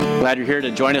Glad you're here to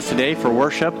join us today for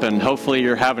worship, and hopefully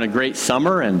you're having a great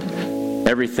summer and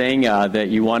everything that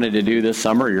you wanted to do this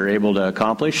summer you're able to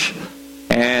accomplish.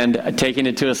 And taking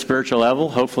it to a spiritual level,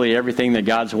 hopefully everything that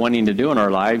God's wanting to do in our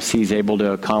lives, He's able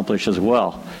to accomplish as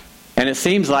well. And it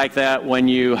seems like that when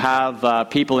you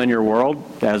have people in your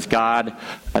world, as God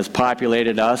has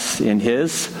populated us in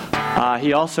His,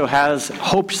 He also has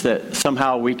hopes that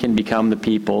somehow we can become the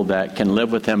people that can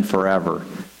live with Him forever.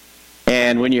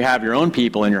 And when you have your own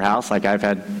people in your house, like I've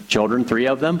had children, 3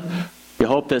 of them, you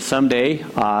hope that someday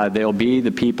they'll be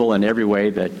the people in every way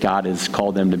that God has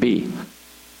called them to be.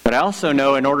 But I also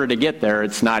know in order to get there,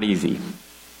 it's not easy.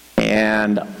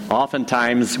 And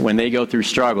oftentimes when they go through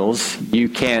struggles, you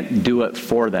can't do it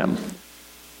for them.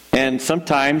 And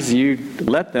sometimes you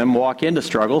let them walk into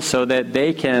struggles so that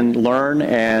they can learn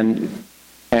and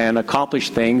accomplish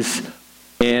things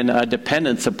in a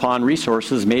dependence upon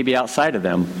resources maybe outside of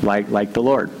them, like the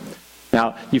Lord.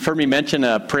 Now, you've heard me mention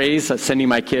praise, sending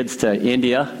my kids to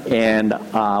India, and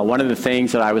one of the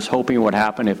things that I was hoping would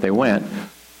happen if they went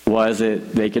was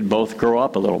that they could both grow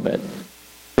up a little bit.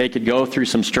 They could go through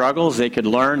some struggles, they could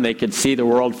learn, they could see the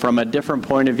world from a different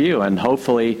point of view, and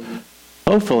hopefully,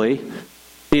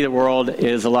 see the world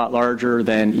is a lot larger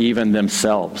than even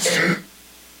themselves.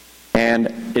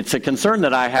 And it's a concern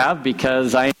that I have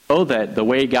because I know that the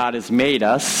way God has made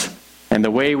us and the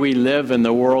way we live in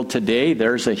the world today,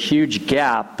 there's a huge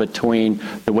gap between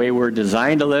the way we're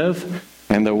designed to live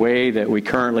and the way that we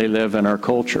currently live in our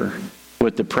culture.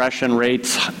 With depression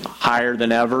rates higher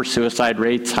than ever, suicide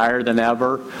rates higher than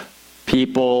ever,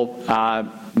 people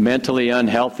mentally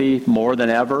unhealthy more than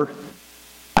ever,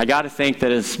 I got to think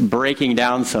that it's breaking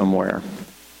down somewhere.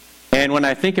 And when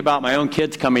I think about my own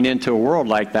kids coming into a world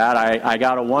like that, I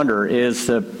got to wonder, is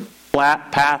the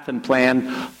flat path and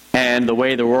plan and the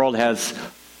way the world has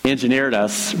engineered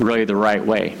us really the right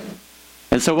way?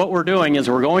 And so what we're doing is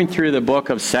we're going through the book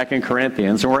of 2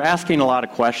 Corinthians, and we're asking a lot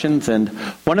of questions. And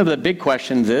one of the big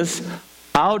questions is,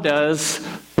 how does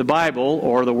the Bible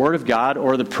or the Word of God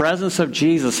or the presence of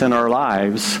Jesus in our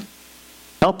lives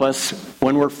help us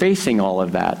when we're facing all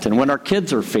of that and when our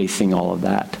kids are facing all of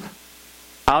that?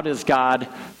 How does God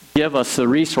give us the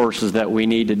resources that we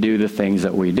need to do the things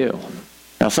that we do?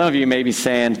 Now, some of you may be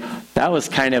saying, that was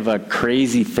kind of a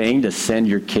crazy thing to send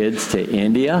your kids to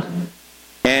India.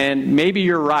 And maybe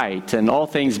you're right. And all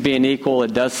things being equal,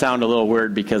 it does sound a little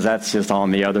weird because that's just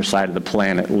on the other side of the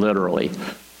planet, literally.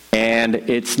 And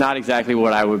it's not exactly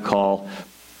what I would call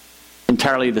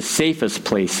entirely the safest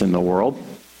place in the world.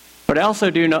 But I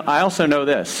also know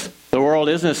this. The world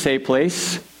isn't a safe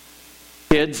place.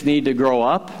 Kids need to grow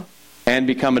up and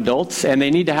become adults, and they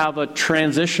need to have a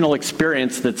transitional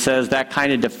experience that says that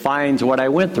kind of defines what I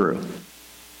went through.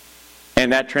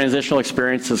 And that transitional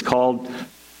experience is called,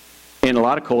 in a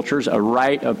lot of cultures, a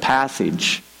rite of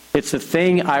passage. It's the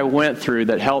thing I went through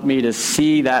that helped me to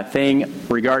see that thing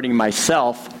regarding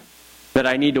myself that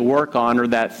I need to work on, or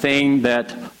that thing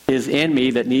that is in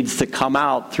me that needs to come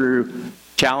out through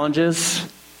challenges,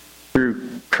 through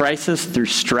crisis, through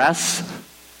stress,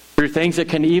 through things that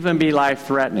can even be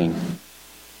life-threatening.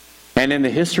 And in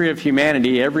the history of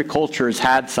humanity, every culture has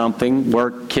had something where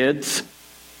kids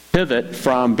pivot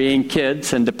from being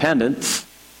kids and dependents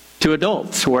to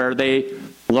adults, where they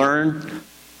learn,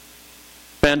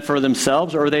 fend for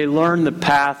themselves, or they learn the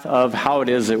path of how it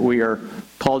is that we are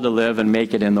called to live and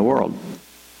make it in the world.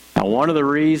 Now, one of the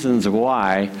reasons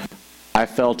why I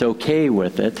felt okay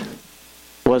with it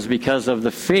was because of the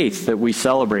faith that we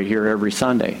celebrate here every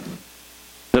Sunday.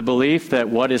 The belief that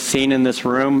what is seen in this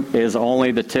room is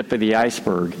only the tip of the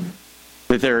iceberg.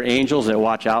 That there are angels that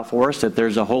watch out for us, that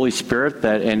there's a Holy Spirit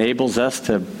that enables us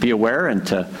to be aware and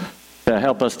to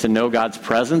help us to know God's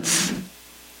presence.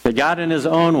 That God in His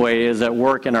own way is at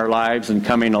work in our lives and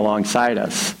coming alongside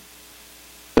us.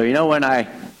 So when I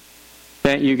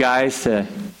sent you guys to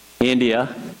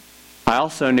India, I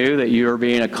also knew that you were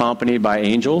being accompanied by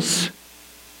angels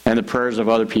and the prayers of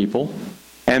other people.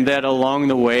 And that along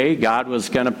the way, God was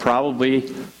going to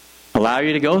probably allow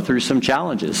you to go through some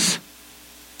challenges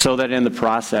so that in the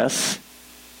process,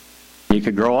 you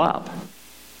could grow up.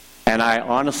 And I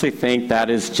honestly think that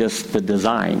is just the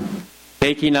design.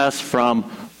 Taking us from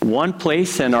one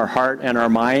place in our heart and our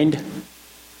mind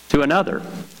to another.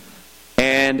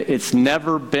 And it's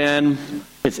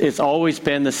always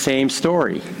been the same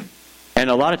story. And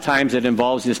a lot of times it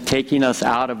involves just taking us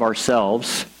out of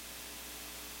ourselves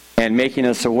and making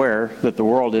us aware that the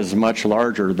world is much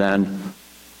larger than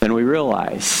we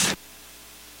realize.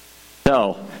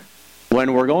 So,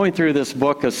 when we're going through this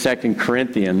book of 2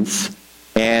 Corinthians,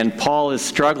 and Paul is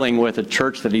struggling with a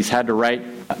church that he's had to write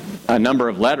a number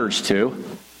of letters to,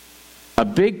 a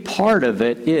big part of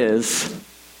it is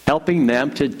helping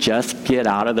them to just get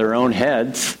out of their own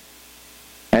heads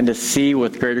and to see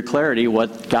with greater clarity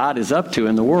what God is up to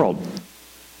in the world.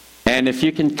 And if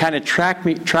you can kind of track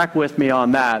with me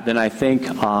on that, then I think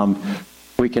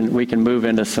we can move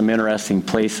into some interesting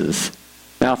places.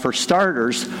 Now, for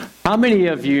starters, how many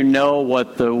of you know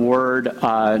what the word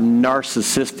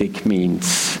narcissistic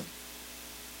means?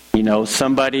 You know,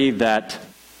 somebody that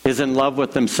is in love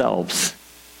with themselves.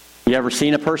 You ever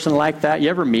seen a person like that? You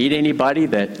ever meet anybody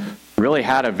that really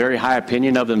had a very high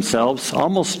opinion of themselves?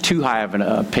 Almost too high of an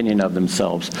opinion of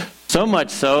themselves. So much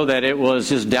so that it was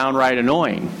just downright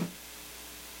annoying.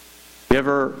 You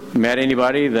ever met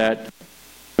anybody that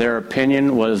their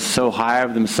opinion was so high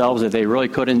of themselves that they really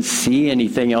couldn't see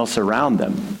anything else around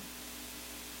them?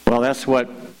 Well, that's what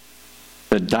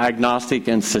the Diagnostic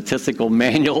and Statistical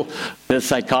Manual that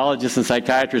psychologists and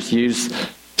psychiatrists use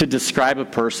to describe a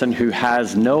person who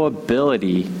has no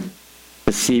ability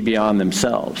to see beyond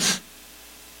themselves.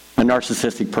 A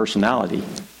narcissistic personality.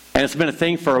 And it's been a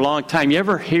thing for a long time. You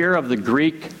ever hear of the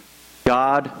Greek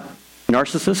god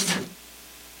Narcissus?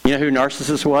 You know who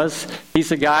Narcissus was? He's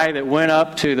the guy that went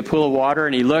up to the pool of water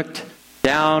and he looked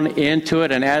down into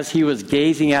it, and as he was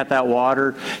gazing at that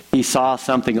water, he saw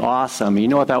something awesome. You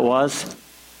know what that was?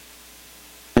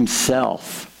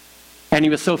 Himself. And he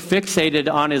was so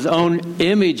fixated on his own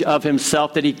image of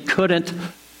himself that he couldn't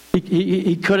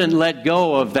let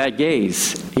go of that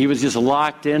gaze. He was just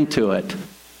locked into it.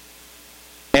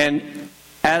 And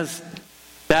as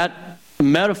that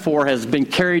metaphor has been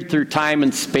carried through time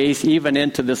and space, even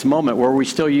into this moment where we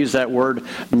still use that word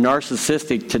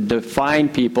narcissistic to define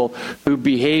people who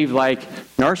behave like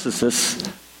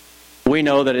narcissists, we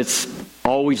know that it's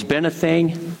always been a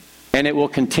thing and it will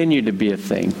continue to be a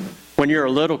thing. When you're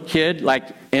a little kid, like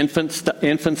infant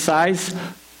size,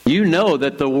 you know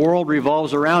that the world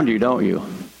revolves around you, don't you?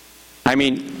 I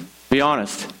mean, be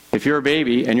honest. If you're a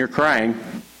baby and you're crying,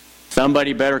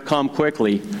 somebody better come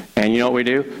quickly. And you know what we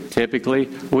do? Typically,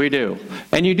 we do.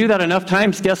 And you do that enough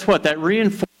times, guess what? That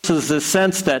reinforces the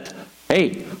sense that,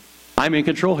 hey, I'm in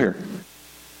control here.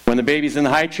 When the baby's in the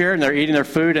high chair and they're eating their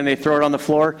food and they throw it on the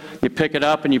floor, you pick it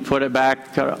up and you put it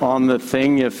back on the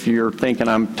thing if you're thinking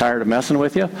I'm tired of messing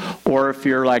with you, or if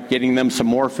you're like getting them some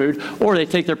more food, or they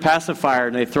take their pacifier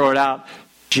and they throw it out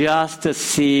just to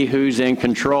see who's in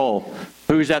control,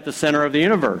 who's at the center of the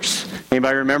universe.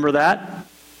 Anybody remember that?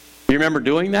 You remember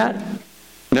doing that?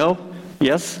 No?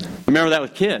 Yes? Remember that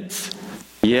with kids?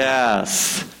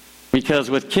 Yes. Because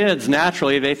with kids,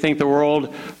 naturally, they think the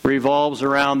world revolves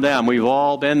around them. We've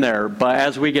all been there. But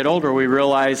as we get older, we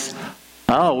realize,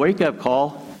 oh, wake-up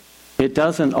call. It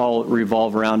doesn't all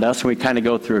revolve around us. We kind of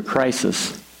go through a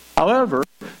crisis. However,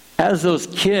 as those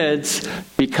kids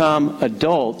become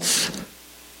adults,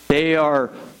 they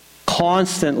are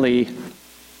constantly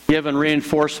given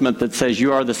reinforcement that says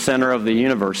you are the center of the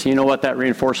universe. You know what that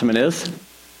reinforcement is?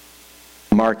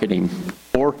 Marketing.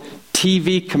 Or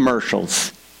TV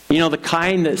commercials. You know, the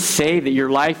kind that say that your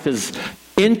life is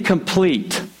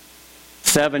incomplete.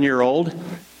 7-year-old,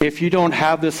 if you don't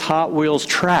have this Hot Wheels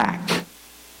track,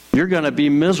 you're going to be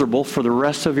miserable for the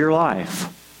rest of your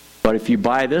life. But if you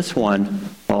buy this one,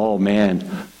 oh man,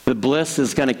 the bliss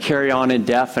is going to carry on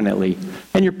indefinitely.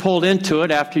 And you're pulled into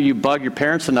it after you bug your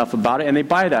parents enough about it, and they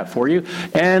buy that for you.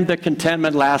 And the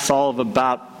contentment lasts all of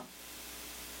about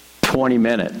 20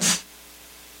 minutes.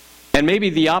 And maybe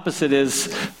the opposite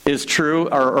is true,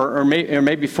 or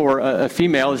maybe for a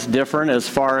female it's different as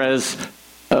far as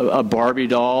a Barbie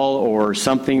doll or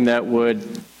something that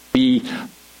would be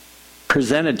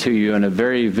presented to you in a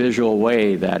very visual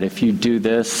way, that if you do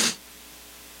this,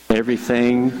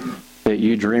 everything that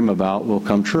you dream about will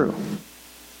come true.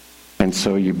 And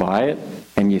so you buy it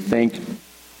and you think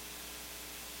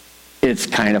it's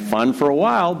kind of fun for a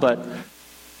while, but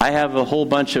I have a whole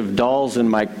bunch of dolls in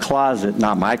my closet,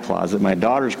 not my closet, my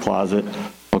daughter's closet,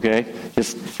 okay?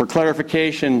 Just for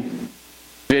clarification,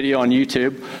 video on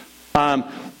YouTube,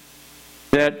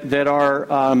 that are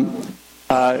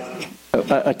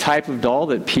a type of doll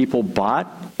that people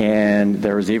bought, and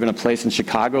there was even a place in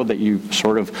Chicago that you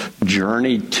sort of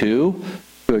journeyed to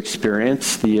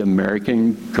experience the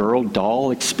American Girl doll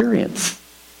experience.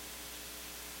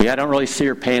 Yeah, I don't really see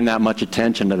her paying that much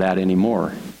attention to that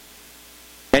anymore.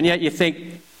 And yet you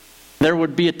think there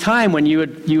would be a time when you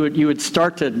would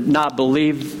start to not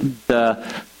believe the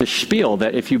spiel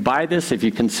that if you buy this, if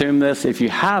you consume this, if you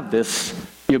have this,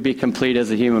 you'll be complete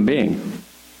as a human being.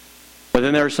 But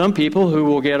then there are some people who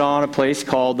will get on a place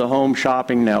called the Home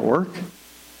Shopping Network,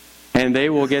 and they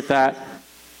will get that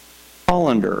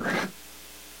colander.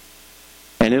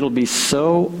 And it'll be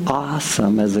so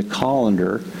awesome as a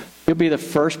colander You'll be the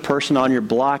first person on your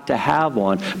block to have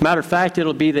one. Matter of fact,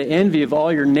 it'll be the envy of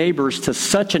all your neighbors to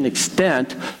such an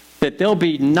extent that they'll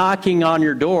be knocking on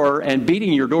your door and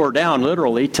beating your door down,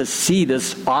 literally, to see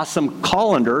this awesome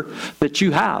colander that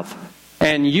you have.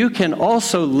 And you can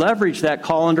also leverage that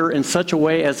colander in such a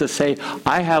way as to say,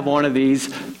 I have one of these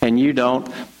and you don't.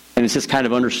 And it's just kind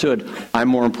of understood, I'm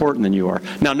more important than you are.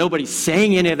 Now, nobody's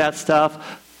saying any of that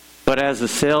stuff, but as the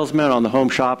salesman on the Home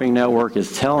Shopping Network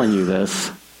is telling you this,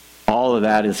 all of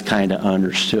that is kind of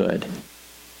understood.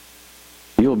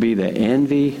 You'll be the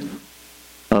envy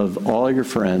of all your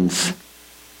friends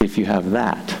if you have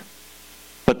that.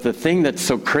 But the thing that's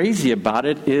so crazy about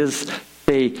it is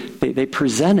they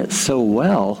present it so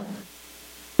well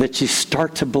that you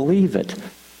start to believe it.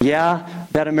 Yeah,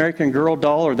 that American Girl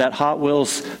doll or that Hot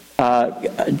Wheels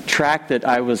track that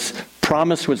I was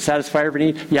promised would satisfy every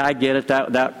need. Yeah, I get it.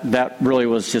 That really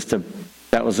was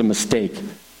that was a mistake.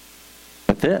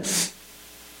 But this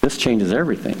changes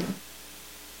everything.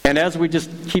 And as we just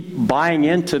keep buying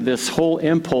into this whole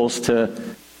impulse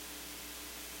to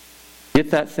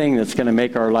get that thing that's going to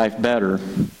make our life better,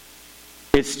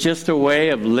 it's just a way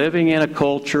of living in a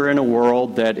culture, in a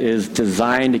world that is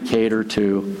designed to cater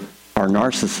to our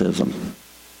narcissism.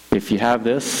 If you have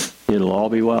this, it'll all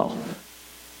be well.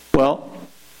 Well,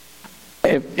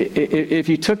 if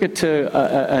you took it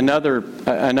to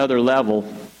another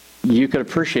level, you could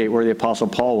appreciate where the Apostle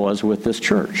Paul was with this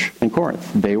church in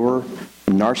Corinth. They were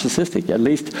narcissistic. At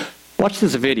least watch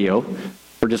this video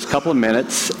for just a couple of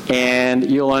minutes and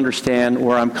you'll understand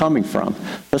where I'm coming from.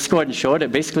 Let's go ahead and show it.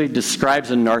 It basically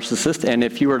describes a narcissist, and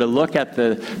if you were to look at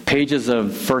the pages of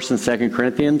 1st and 2nd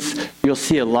Corinthians, you'll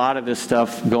see a lot of this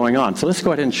stuff going on. So let's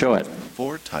go ahead and show it.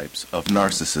 4 types of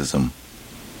narcissism.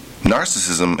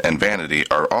 Narcissism and vanity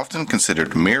are often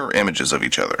considered mirror images of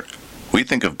each other. We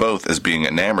think of both as being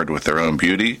enamored with their own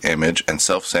beauty, image, and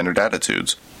self-centered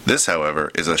attitudes. This,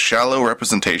 however, is a shallow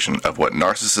representation of what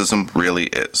narcissism really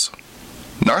is.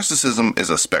 Narcissism is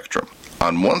a spectrum.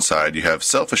 On one side, you have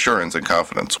self-assurance and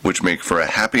confidence, which make for a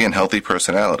happy and healthy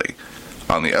personality.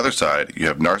 On the other side, you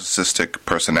have narcissistic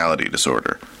personality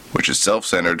disorder, which is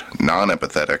self-centered,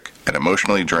 non-empathetic, and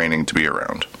emotionally draining to be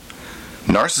around.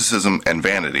 Narcissism and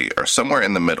vanity are somewhere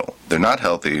in the middle. They're not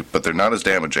healthy, but they're not as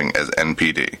damaging as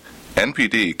NPD.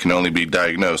 NPD can only be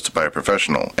diagnosed by a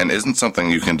professional and isn't something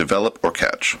you can develop or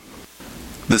catch.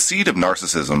 The seed of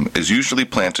narcissism is usually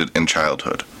planted in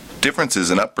childhood.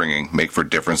 Differences in upbringing make for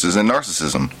differences in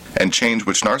narcissism and change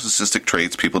which narcissistic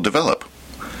traits people develop.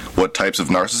 What types of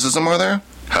narcissism are there?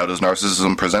 How does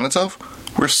narcissism present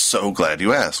itself? We're so glad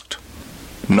you asked.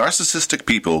 Narcissistic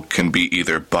people can be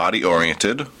either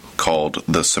body-oriented, called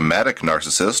the somatic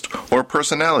narcissist, or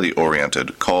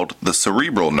personality-oriented, called the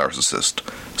cerebral narcissist.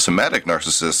 Somatic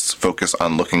narcissists focus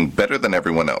on looking better than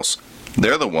everyone else.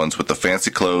 They're the ones with the fancy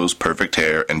clothes, perfect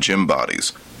hair, and gym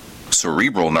bodies.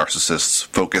 Cerebral narcissists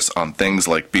focus on things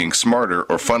like being smarter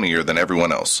or funnier than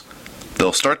everyone else.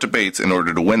 They'll start debates in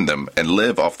order to win them and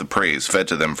live off the praise fed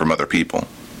to them from other people.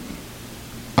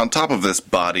 On top of this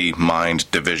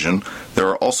body-mind division, there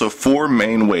are also 4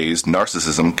 main ways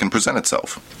narcissism can present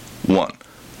itself. 1.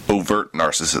 Overt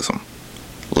narcissism.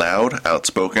 Loud,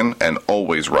 outspoken, and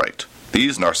always right.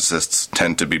 These narcissists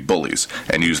tend to be bullies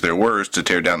and use their words to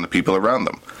tear down the people around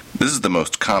them. This is the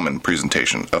most common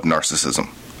presentation of narcissism.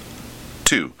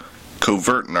 2.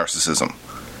 Covert narcissism.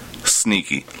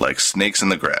 Sneaky, like snakes in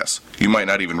the grass. You might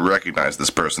not even recognize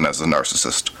this person as a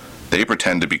narcissist. They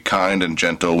pretend to be kind and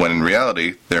gentle when in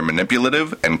reality they're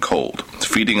manipulative and cold,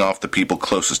 feeding off the people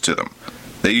closest to them.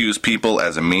 They use people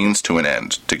as a means to an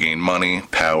end, to gain money,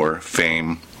 power,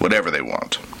 fame, whatever they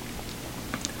want.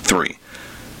 3.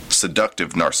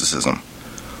 Seductive narcissism.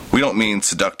 We don't mean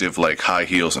seductive like high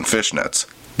heels and fishnets.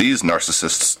 These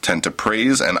narcissists tend to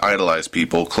praise and idolize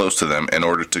people close to them in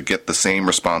order to get the same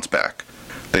response back.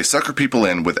 They sucker people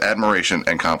in with admiration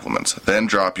and compliments, then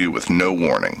drop you with no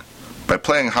warning. By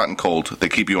playing hot and cold, they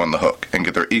keep you on the hook and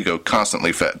get their ego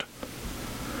constantly fed.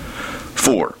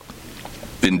 4.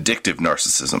 Vindictive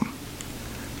narcissism.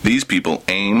 These people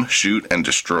aim, shoot, and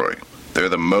destroy. They're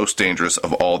the most dangerous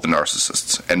of all the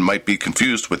narcissists, and might be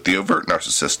confused with the overt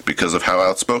narcissist because of how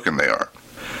outspoken they are.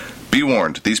 Be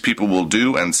warned, these people will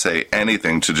do and say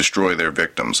anything to destroy their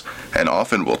victims, and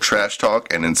often will trash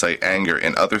talk and incite anger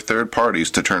in other third parties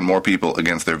to turn more people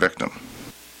against their victim.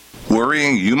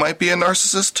 Worrying you might be a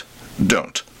narcissist?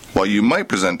 Don't. While you might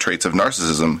present traits of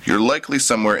narcissism, you're likely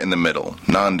somewhere in the middle,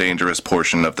 non-dangerous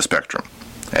portion of the spectrum.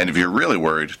 And if you're really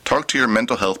worried, talk to your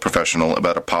mental health professional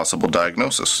about a possible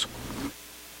diagnosis.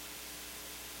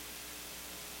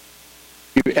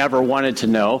 you ever wanted to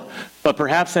know. But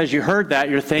perhaps as you heard that,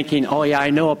 you're thinking, oh yeah, I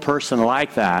know a person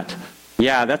like that.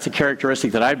 Yeah, that's a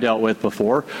characteristic that I've dealt with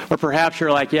before. Or perhaps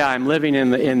you're like, yeah, I'm living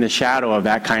in the shadow of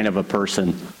that kind of a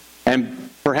person. And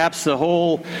perhaps the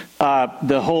whole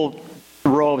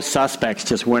row of suspects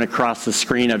just went across the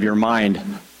screen of your mind.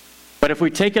 But if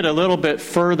we take it a little bit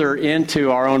further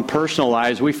into our own personal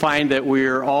lives, we find that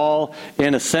we're all,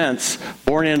 in a sense,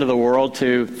 born into the world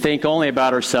to think only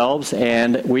about ourselves,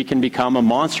 and we can become a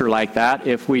monster like that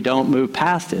if we don't move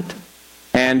past it.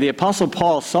 And the Apostle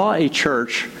Paul saw a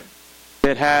church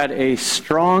that had a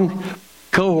strong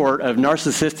cohort of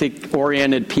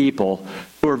narcissistic-oriented people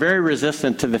who were very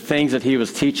resistant to the things that he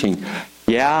was teaching.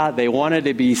 Yeah, they wanted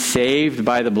to be saved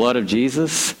by the blood of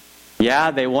Jesus.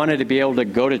 Yeah, they wanted to be able to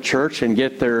go to church and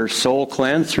get their soul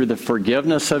cleansed through the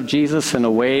forgiveness of Jesus in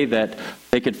a way that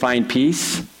they could find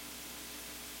peace.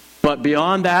 But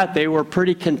beyond that, they were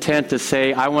pretty content to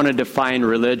say, I want to define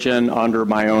religion under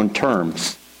my own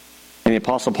terms. And the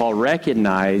Apostle Paul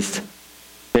recognized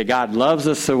that God loves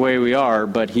us the way we are,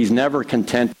 but he's never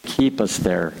content to keep us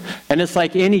there. And it's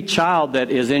like any child that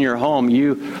is in your home,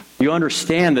 you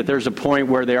understand that there's a point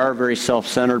where they are very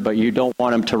self-centered, but you don't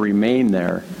want them to remain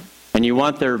there. And you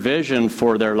want their vision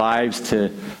for their lives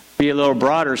to be a little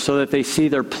broader so that they see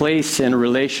their place in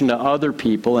relation to other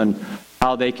people and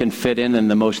how they can fit in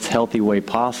the most healthy way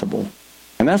possible.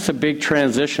 And that's a big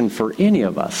transition for any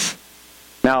of us.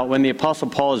 Now, when the Apostle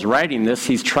Paul is writing this,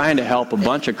 he's trying to help a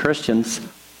bunch of Christians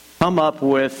come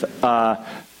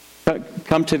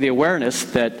to the awareness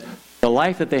that the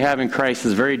life that they have in Christ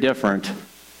is very different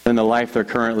than the life they're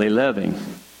currently living.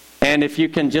 And if you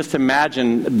can just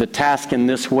imagine the task in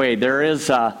this way, there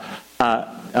is a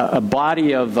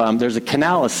body of, there's a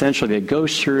canal essentially that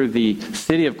goes through the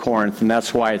city of Corinth, and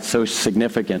that's why it's so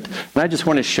significant. And I just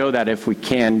want to show that if we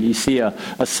can. You see a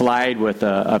slide with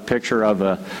a picture of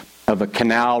a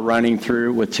canal running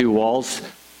through with two walls.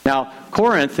 Now,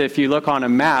 Corinth, if you look on a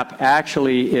map,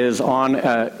 actually is on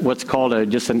what's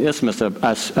called just an isthmus,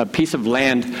 a piece of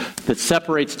land that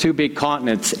separates two big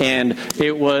continents, and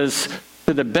it was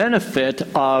to the benefit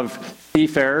of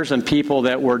seafarers and people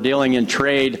that were dealing in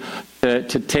trade to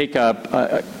take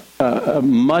a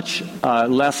much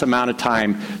less amount of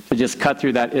time to just cut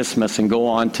through that isthmus and go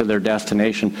on to their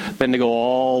destination than to go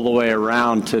all the way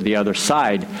around to the other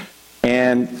side.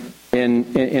 And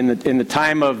in the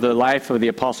time of the life of the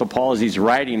Apostle Paul, as he's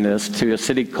writing this to a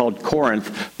city called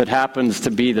Corinth that happens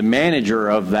to be the manager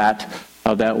of that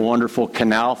wonderful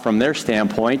canal from their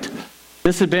standpoint,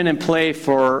 this had been in play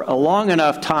for a long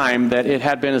enough time that it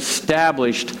had been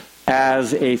established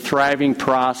as a thriving,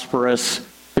 prosperous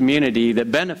community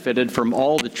that benefited from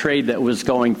all the trade that was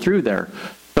going through there.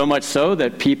 So much so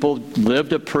that people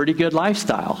lived a pretty good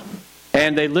lifestyle.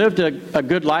 And they lived a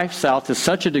good lifestyle to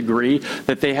such a degree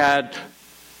that they had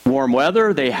warm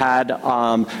weather, they had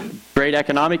great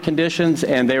economic conditions,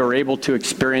 and they were able to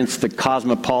experience the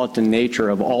cosmopolitan nature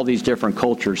of all these different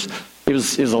cultures. It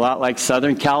was a lot like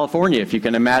Southern California, if you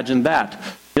can imagine that.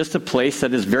 Just a place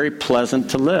that is very pleasant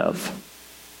to live.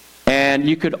 And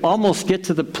you could almost get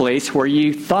to the place where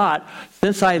you thought,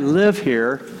 since I live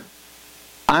here,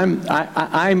 I'm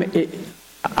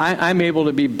able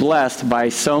to be blessed by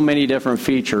so many different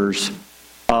features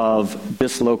of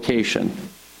this location.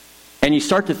 And you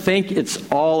start to think it's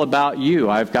all about you.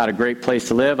 I've got a great place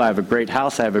to live. I have a great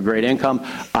house. I have a great income.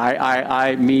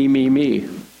 Me.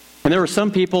 And there were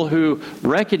some people who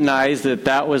recognized that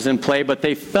that was in play, but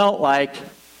they felt like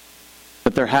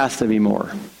that there has to be more.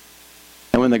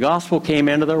 And when the gospel came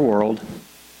into their world,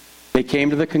 they came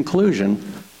to the conclusion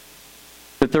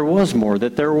that there was more,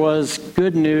 that there was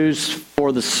good news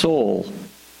for the soul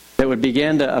that would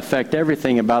begin to affect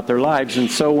everything about their lives.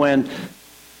 And so when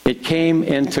it came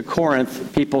into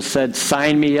Corinth, people said,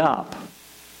 sign me up.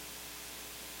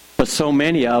 But so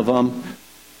many of them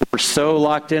were so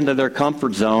locked into their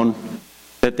comfort zone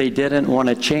that they didn't want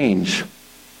to change.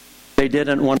 They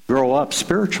didn't want to grow up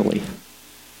spiritually.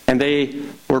 And they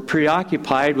were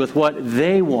preoccupied with what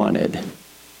they wanted.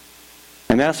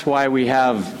 And that's why we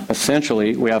have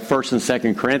 1st and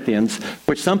 2nd Corinthians,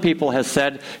 which some people have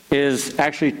said is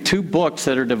actually 2 books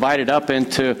that are divided up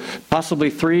into possibly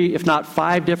 3, if not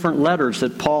 5 different letters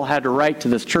that Paul had to write to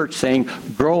this church saying,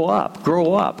 grow up,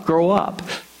 grow up, grow up.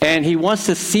 And he wants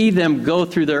to see them go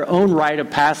through their own rite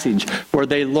of passage where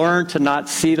they learn to not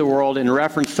see the world in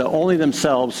reference to only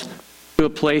themselves, to a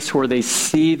place where they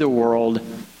see the world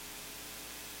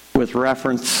with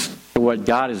reference to what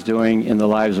God is doing in the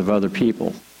lives of other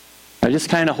people. I just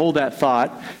kind of hold that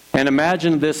thought and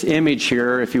imagine this image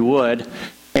here, if you would,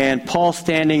 and Paul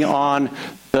standing on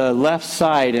the left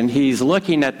side, and he's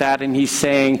looking at that and he's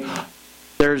saying,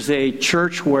 there's a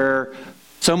church where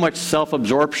so much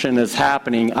self-absorption is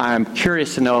happening, I'm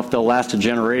curious to know if they'll last a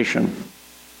generation.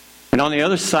 And on the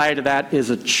other side of that is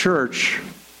a church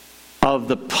of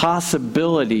the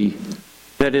possibility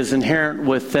that is inherent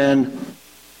within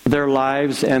their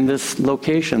lives and this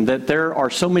location, that there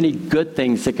are so many good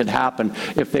things that could happen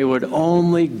if they would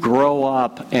only grow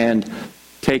up and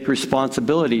take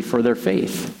responsibility for their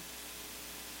faith.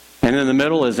 And in the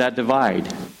middle is that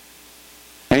divide.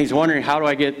 And he's wondering, how do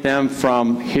I get them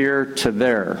from here to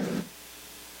there?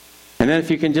 And then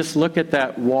if you can just look at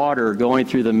that water going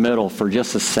through the middle for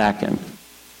just a second,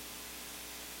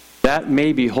 that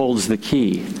maybe holds the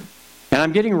key. And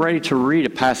I'm getting ready to read a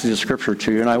passage of Scripture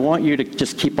to you, and I want you to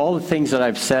just keep all the things that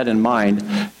I've said in mind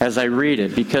as I read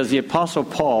it, because the Apostle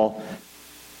Paul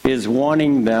is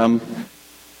wanting them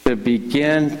to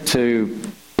begin to,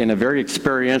 in a very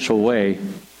experiential way,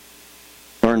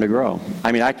 learn to grow.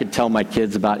 I mean, I could tell my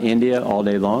kids about India all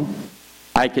day long.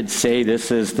 I could say this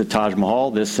is the Taj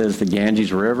Mahal, this is the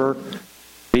Ganges River.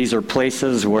 These are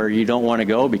places where you don't want to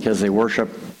go because they worship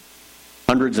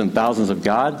hundreds and thousands of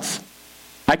gods.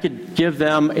 I could give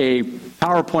them a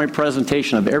PowerPoint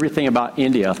presentation of everything about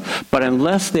India, but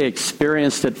unless they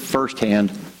experienced it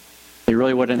firsthand, they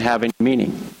really wouldn't have any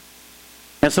meaning.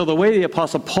 And so the way the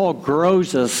Apostle Paul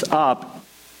grows us up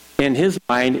in his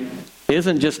mind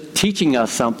isn't just teaching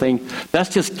us something,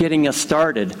 that's just getting us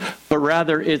started, but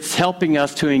rather it's helping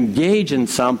us to engage in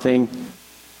something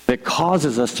that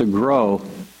causes us to grow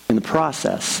in the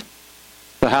process.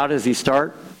 So how does he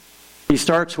start? He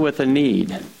starts with a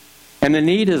need. And the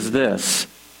need is this.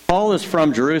 Paul is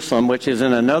from Jerusalem, which is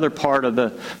in another part of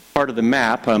the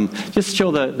map. Just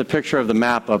show the picture of the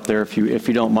map up there, if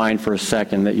you don't mind, for a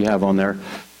second, that you have on there.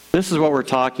 This is what we're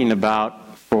talking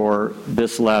about for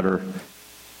this letter.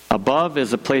 Above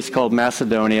is a place called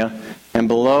Macedonia, and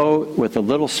below, with a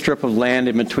little strip of land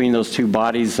in between those two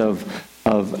bodies of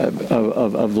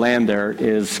land, there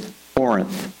is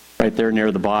Corinth, right there near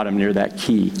the bottom, near that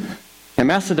key. And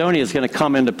Macedonia is going to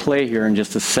come into play here in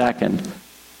just a second.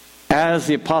 As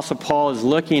the Apostle Paul is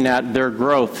looking at their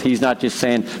growth, he's not just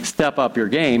saying, step up your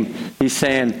game. He's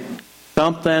saying,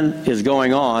 something is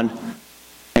going on,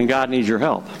 and God needs your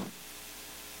help.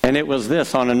 And it was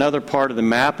this, on another part of the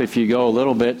map, if you go a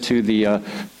little bit to the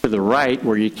right,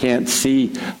 where you can't see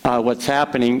what's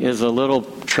happening, is a little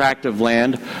tract of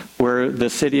land where the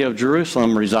city of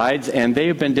Jerusalem resides, and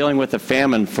they've been dealing with a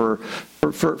famine for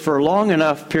a long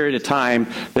enough period of time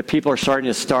that people are starting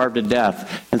to starve to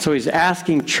death. And so he's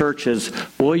asking churches,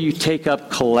 will you take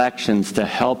up collections to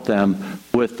help them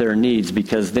with their needs,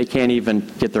 because they can't even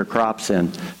get their crops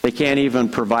in. They can't even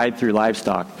provide through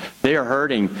livestock. They are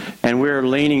hurting, and we're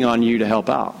leaning on you to help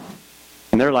out.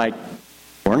 And they're like,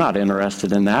 we're not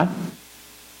interested in that.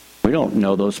 We don't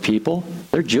know those people.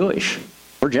 They're Jewish.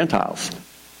 We're Gentiles.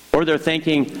 Or they're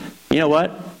thinking, you know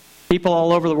what? People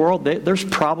all over the world, there's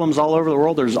problems all over the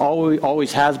world. There's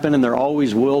always has been, and there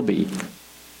always will be.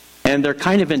 And they're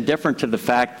kind of indifferent to the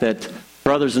fact that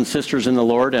brothers and sisters in the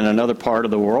Lord in another part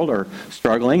of the world are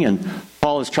struggling. And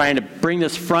Paul is trying to bring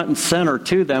this front and center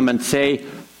to them and say,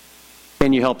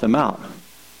 can you help them out?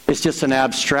 It's just an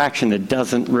abstraction. It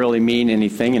doesn't really mean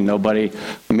anything, and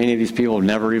many of these people have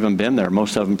never even been there.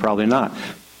 Most of them probably not.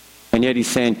 And yet he's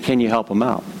saying, can you help them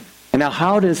out? And now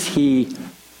how does he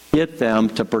get them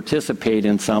to participate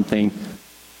in something?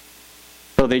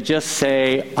 So they just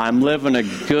say, I'm living a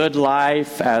good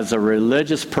life as a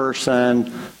religious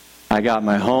person. I got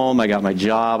my home, I got my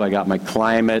job, I got my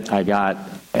climate, I got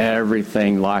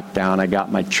everything locked down. I got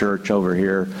my church over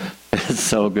here. It's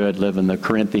so good living the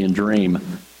Corinthian dream.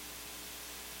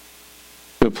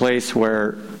 To a place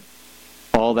where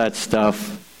all that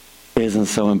stuff isn't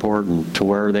so important, to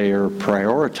where they are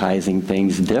prioritizing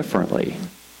things differently.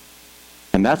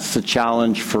 And that's the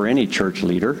challenge for any church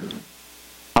leader.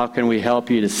 How can we help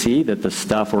you to see that the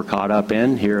stuff we're caught up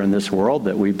in here in this world,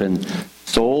 that we've been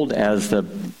sold as the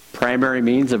primary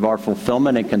means of our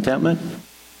fulfillment and contentment,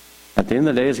 at the end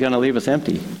of the day is going to leave us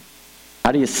empty?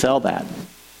 How do you sell that?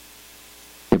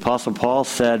 The Apostle Paul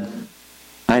said,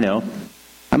 I know.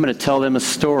 I'm going to tell them a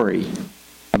story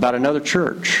about another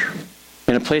church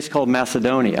in a place called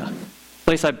Macedonia. A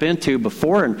place I've been to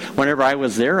before, and whenever I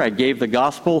was there, I gave the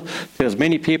gospel to as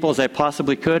many people as I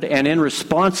possibly could, and in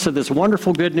response to this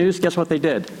wonderful good news, guess what they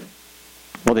did?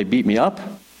 Well, they beat me up,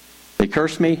 they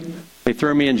cursed me, they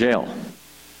threw me in jail.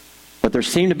 But there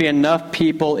seemed to be enough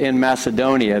people in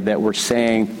Macedonia that were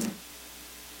saying,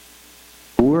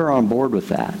 we're on board with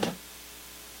that,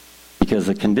 because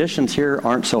the conditions here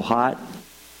aren't so hot,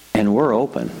 and we're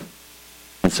open.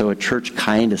 And so a church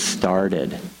kind of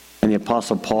started, and the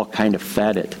Apostle Paul kind of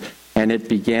fed it. and it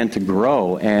began to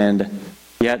grow. And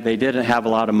yet they didn't have a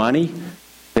lot of money.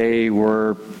 They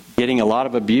were getting a lot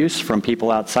of abuse from people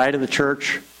outside of the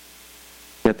church.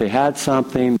 Yet they had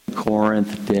something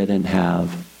Corinth didn't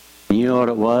have. And you know what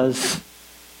it was?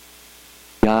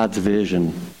 God's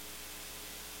vision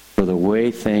for the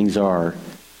way things are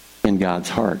in God's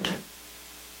heart.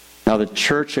 Now the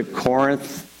church at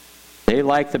Corinth, they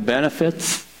liked the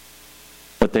benefits,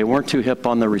 but they weren't too hip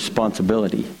on the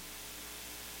responsibility.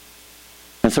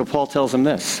 And so Paul tells them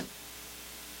this.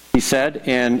 He said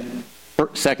in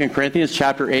 2 Corinthians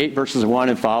chapter 8, verses 1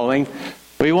 and following,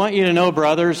 "We want you to know,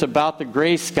 brothers, about the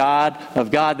grace of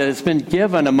God that has been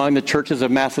given among the churches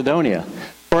of Macedonia.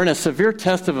 For in a severe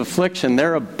test of affliction,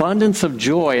 their abundance of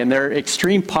joy and their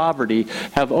extreme poverty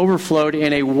have overflowed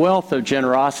in a wealth of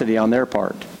generosity on their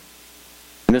part."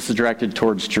 And this is directed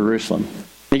towards Jerusalem.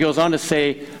 He goes on to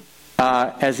say,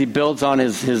 as he builds on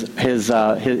his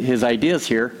ideas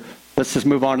here, let's just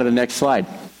move on to the next slide.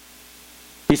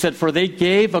 He said, "For they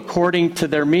gave according to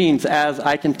their means, as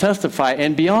I can testify,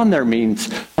 and beyond their means,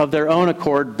 of their own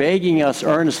accord, begging us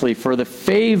earnestly for the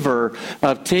favor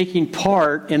of taking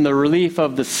part in the relief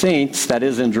of the saints," that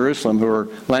is in Jerusalem, "who are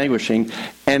languishing.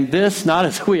 And this not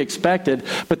as we expected,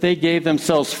 but they gave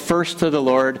themselves first to the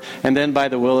Lord, and then by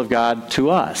the will of God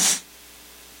to us."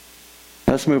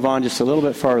 Let's move on just a little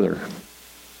bit farther.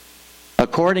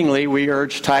 "Accordingly, we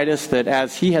urge Titus that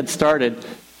as he had started,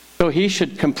 so he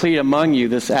should complete among you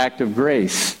this act of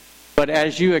grace. But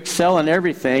as you excel in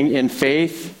everything, in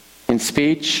faith, in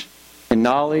speech, in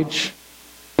knowledge,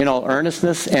 in all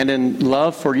earnestness, and in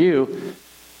love for you,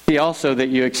 see also that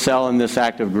you excel in this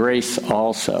act of grace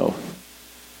also.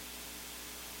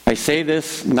 I say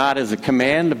this not as a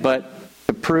command, but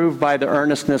to prove by the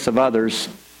earnestness of others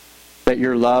that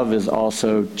your love is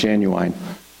also genuine."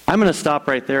 I'm going to stop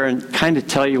right there and kind of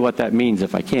tell you what that means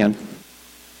if I can.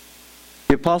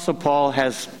 The Apostle Paul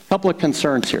has a couple of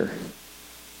concerns here.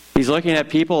 He's looking at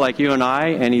people like you and I,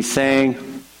 and he's saying,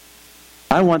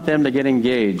 I want them to get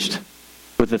engaged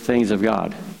with the things of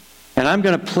God. And I'm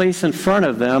going to place in front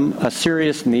of them a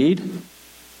serious need,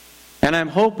 and I'm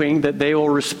hoping that they will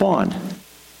respond.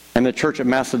 And the church at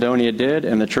Macedonia did,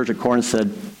 and the church at Corinth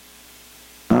said,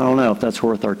 I don't know if that's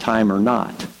worth our time or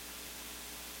not.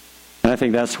 And I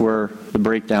think that's where the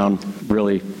breakdown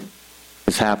really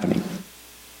is happening.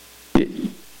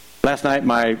 Last night,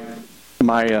 my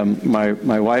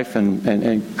wife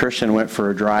and Christian went for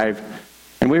a drive,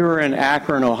 and we were in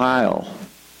Akron, Ohio.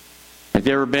 If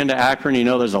you've ever been to Akron, you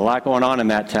know there's a lot going on in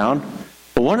that town.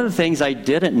 But one of the things I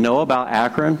didn't know about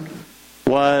Akron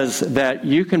was that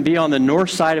you can be on the north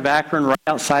side of Akron, right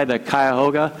outside the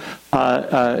Cuyahoga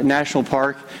National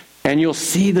Park, and you'll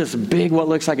see this big, what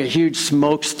looks like a huge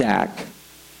smokestack.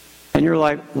 And you're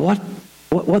like, what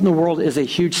in the world is a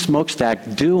huge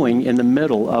smokestack doing in the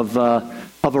middle of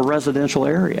a residential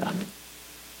area?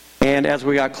 And as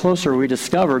we got closer, we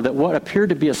discovered that what appeared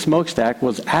to be a smokestack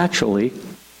was actually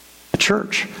a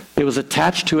church. It was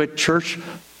attached to a church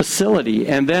facility.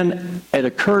 And then it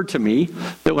occurred to me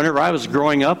that whenever I was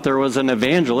growing up, there was an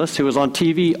evangelist who was on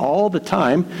TV all the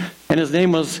time, and his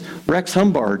name was Rex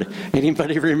Humbard.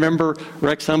 Anybody remember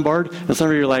Rex Humbard? And some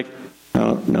of you are like, I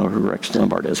don't know who Rex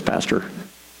Humbard is, Pastor.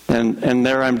 And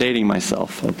there I'm dating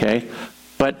myself, okay?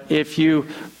 But if you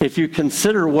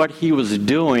consider what he was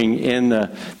doing in the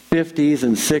 50s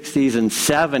and 60s and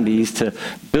 70s to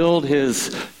build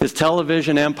his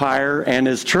television empire and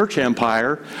his church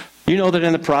empire, you know that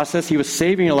in the process he was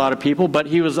saving a lot of people, but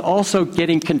he was also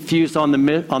getting confused on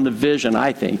the vision,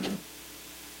 I think.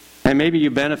 And maybe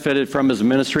you benefited from his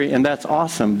ministry, and that's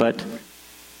awesome, but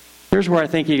here's where I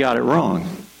think he got it wrong.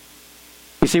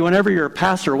 You see, whenever you're a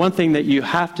pastor, one thing that you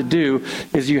have to do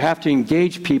is you have to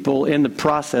engage people in the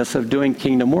process of doing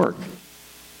kingdom work.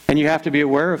 And you have to be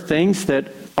aware of things that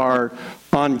are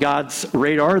on God's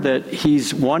radar that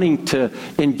he's wanting to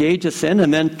engage us in,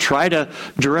 and then try to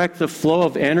direct the flow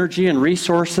of energy and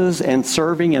resources and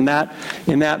serving in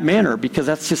that manner, because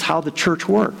that's just how the church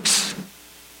works.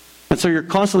 And so you're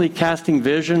constantly casting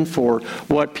vision for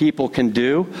what people can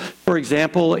do. For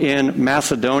example, in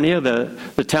Macedonia,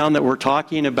 the town that we're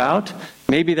talking about,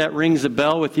 maybe that rings a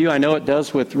bell with you. I know it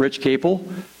does with Rich Capel.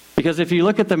 Because if you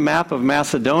look at the map of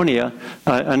Macedonia,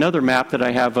 another map that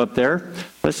I have up there,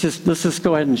 let's just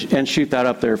go ahead and shoot that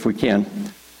up there if we can.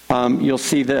 You'll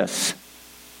see this.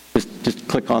 Just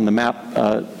click on the map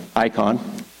icon.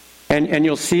 And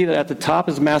you'll see that at the top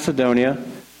is Macedonia,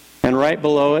 and right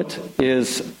below it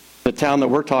is the town that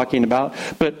we're talking about.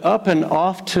 But up and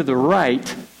off to the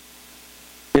right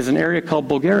is an area called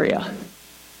Bulgaria.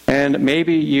 And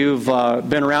maybe you've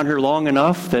been around here long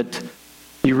enough that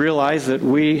you realize that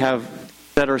we have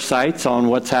set our sights on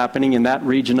what's happening in that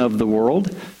region of the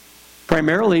world,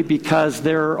 primarily because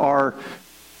there are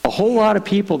a whole lot of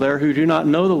people there who do not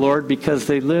know the Lord because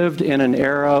they lived in an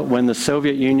era when the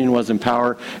Soviet Union was in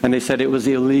power, and they said it was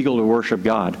illegal to worship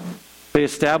God. They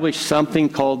established something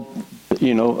called,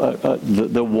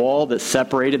 the wall that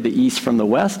separated the East from the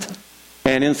West,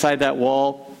 and inside that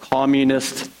wall,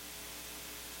 communist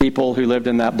people who lived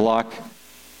in that block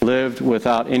lived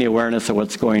without any awareness of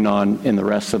what's going on in the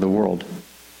rest of the world.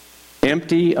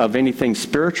 Empty of anything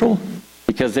spiritual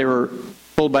because they were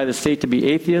told by the state to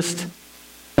be atheist.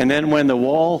 And then when the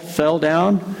wall fell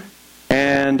down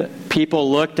and people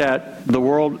looked at the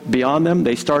world beyond them,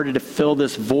 they started to fill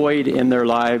this void in their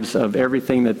lives of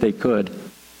everything that they could.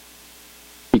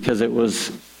 Because it was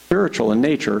spiritual in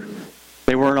nature,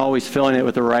 they weren't always filling it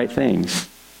with the right things.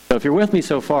 So if you're with me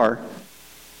so far,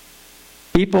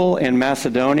 people in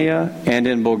Macedonia and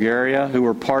in Bulgaria who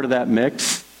were part of that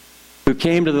mix, who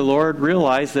came to the Lord,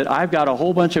 realized that I've got a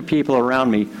whole bunch of people around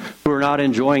me who are not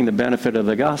enjoying the benefit of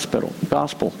the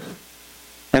gospel.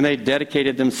 And they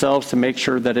dedicated themselves to make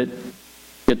sure that it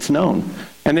gets known.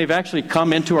 And they've actually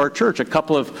come into our church. A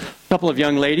couple of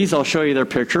young ladies, I'll show you their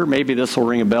picture. Maybe this will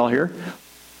ring a bell here.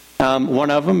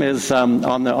 One of them is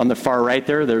on the far right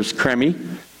there. There's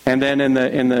Kremi. And then in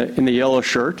the yellow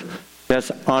shirt,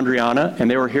 that's Andriana. And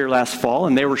they were here last fall,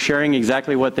 and they were sharing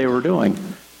exactly what they were doing.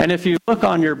 And if you look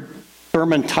on your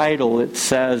sermon title, it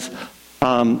says,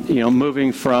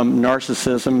 moving from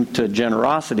narcissism to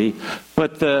generosity.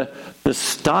 But the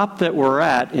stop that we're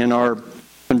at in our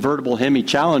convertible Hemi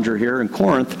Challenger here in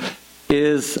Corinth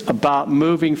is about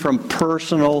moving from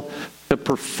personal to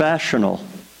professional.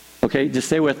 Okay, just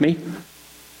stay with me.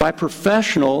 By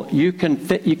professional, you can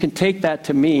take that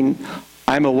to mean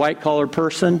I'm a white-collar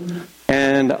person,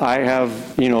 and I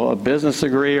have, a business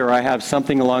degree, or I have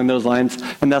something along those lines,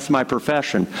 and that's my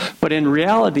profession. But in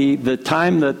reality, the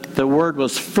time that the word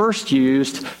was first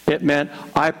used, it meant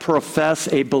I profess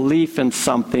a belief in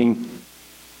something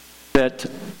that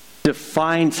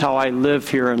defines how I live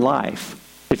here in life.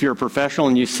 If you're a professional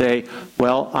and you say,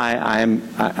 well, I'm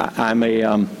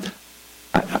a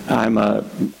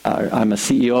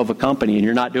CEO of a company, and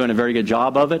you're not doing a very good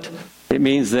job of it, it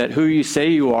means that who you say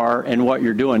you are and what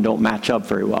you're doing don't match up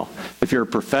very well. If you're a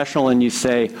professional and you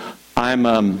say,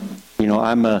 I'll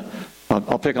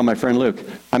pick on my friend Luke,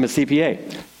 I'm a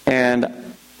CPA.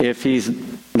 And if he's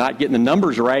not getting the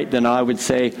numbers right, then I would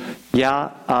say,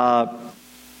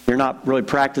 you're not really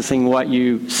practicing what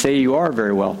you say you are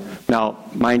very well. Now,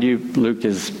 mind you, Luke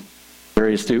is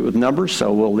very astute with numbers,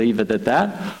 so we'll leave it at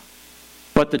that.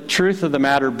 But the truth of the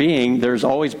matter being, there's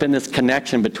always been this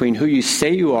connection between who you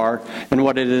say you are and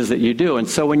what it is that you do. And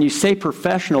so when you say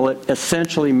professional, it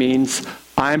essentially means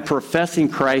I'm professing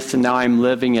Christ and now I'm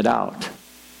living it out.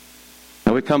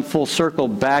 Now we come full circle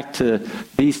back to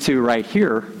these two right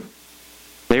here.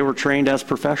 They were trained as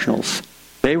professionals.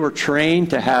 They were trained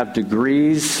to have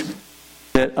degrees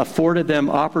that afforded them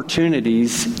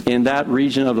opportunities in that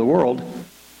region of the world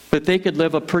that they could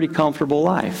live a pretty comfortable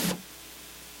life.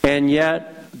 And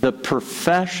yet, the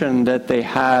profession that they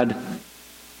had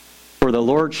for the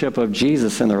lordship of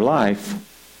Jesus in their life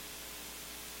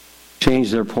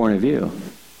changed their point of view.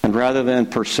 And rather than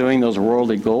pursuing those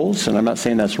worldly goals, and I'm not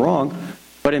saying that's wrong,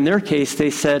 but in their case,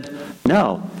 they said,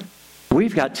 no,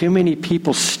 we've got too many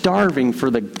people starving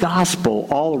for the gospel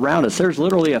all around us. There's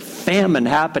literally a famine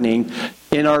happening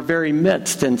in our very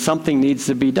midst, and something needs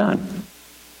to be done.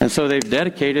 And so they've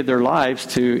dedicated their lives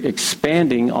to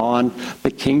expanding on the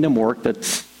kingdom work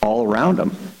that's all around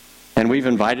them. And we've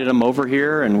invited them over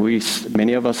here, and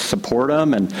many of us support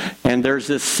them. And there's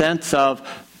this sense of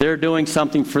they're doing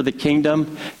something for the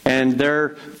kingdom, and their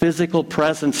physical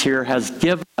presence here has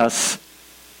given us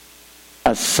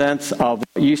a sense of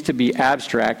what used to be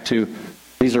abstract to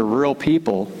these are real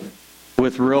people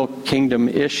with real kingdom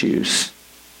issues.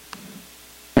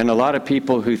 And a lot of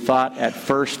people who thought at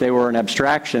first they were an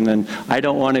abstraction, and I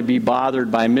don't want to be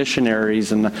bothered by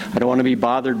missionaries, and I don't want to be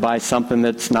bothered by something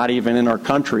that's not even in our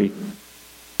country.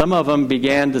 Some of them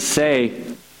began to say,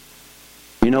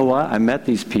 you know what, I met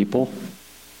these people,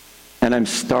 and I'm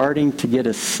starting to get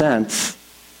a sense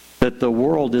that the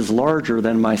world is larger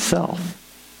than myself.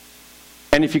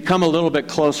 And if you come a little bit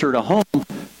closer to home,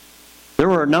 there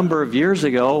were a number of years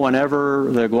ago,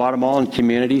 whenever the Guatemalan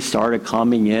community started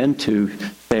coming in to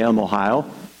Salem, Ohio,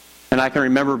 and I can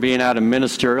remember being at a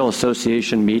ministerial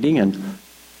association meeting, and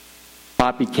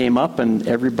Poppy came up, and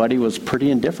everybody was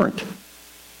pretty indifferent.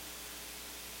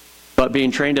 But being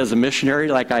trained as a missionary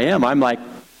like I am, I'm like,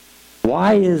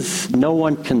 why is no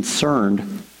one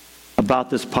concerned about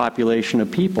this population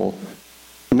of people?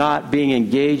 not being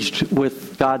engaged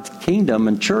with God's kingdom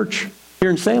and church here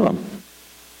in Salem.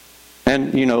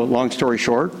 And, long story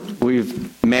short,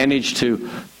 we've managed to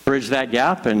bridge that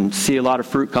gap and see a lot of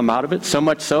fruit come out of it, so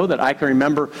much so that I can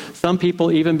remember some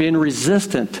people even being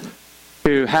resistant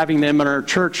to having them in our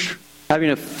church, having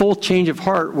a full change of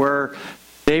heart where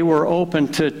they were open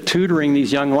to tutoring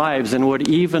these young lives and would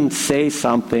even say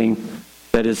something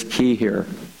that is key here.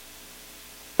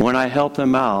 When I help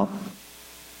them out,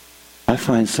 I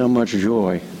find so much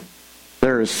joy.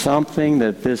 There is something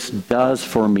that this does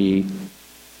for me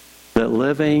that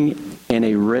living in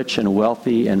a rich and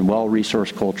wealthy and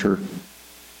well-resourced culture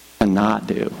cannot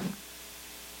do.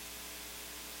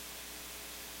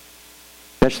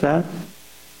 Catch that?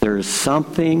 There is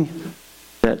something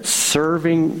that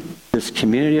serving this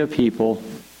community of people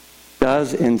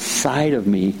does inside of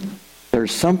me.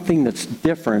 There's something that's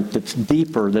different, that's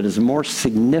deeper, that is more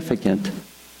significant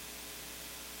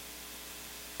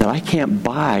that I can't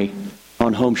buy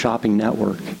on Home Shopping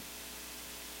Network.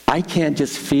 I can't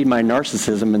just feed my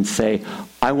narcissism and say,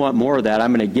 I want more of that,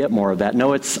 I'm going to get more of that.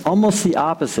 No, it's almost the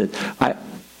opposite. I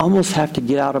almost have to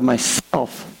get out of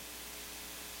myself,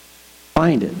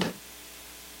 find it.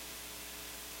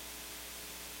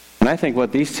 And I think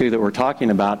what these two that we're talking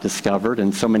about discovered,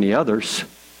 and so many others,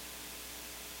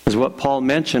 is what Paul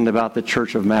mentioned about the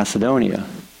Church of Macedonia.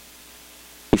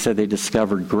 He said they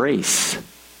discovered grace.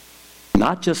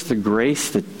 Not just the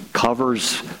grace that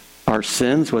covers our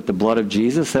sins with the blood of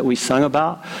Jesus that we sung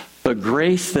about, but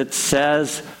grace that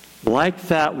says, like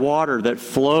that water that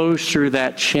flows through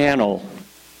that channel,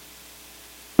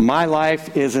 my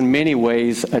life is in many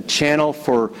ways a channel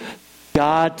for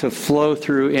God to flow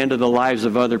through into the lives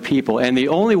of other people. And the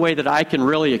only way that I can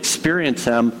really experience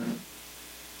Him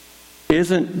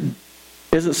isn't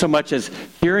so much as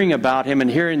hearing about Him and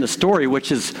hearing the story,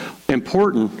 which is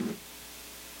important.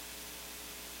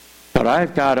 But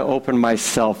I've got to open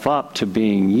myself up to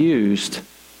being used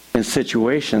in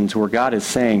situations where God is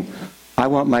saying, I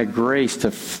want my grace to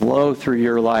flow through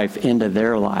your life into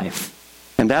their life.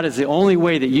 And that is the only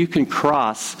way that you can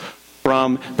cross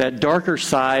from that darker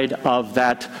side of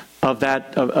that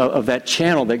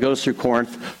channel that goes through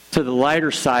Corinth to the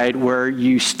lighter side where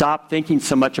you stop thinking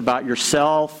so much about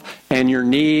yourself and your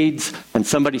needs and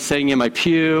somebody sitting in my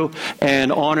pew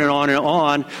and on and on and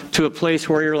on to a place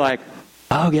where you're like,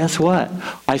 oh, guess what?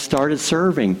 I started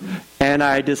serving and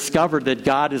I discovered that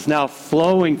God is now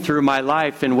flowing through my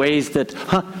life in ways that,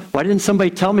 why didn't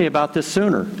somebody tell me about this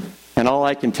sooner? And all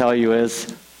I can tell you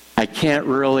is I can't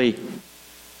really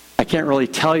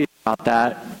tell you about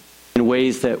that in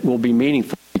ways that will be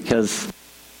meaningful because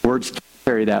words can't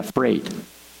carry that freight.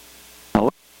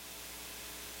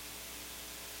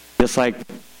 Just like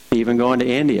even going to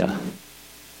India.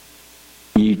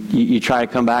 You try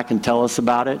to come back and tell us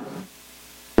about it.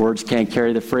 Words can't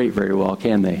carry the freight very well,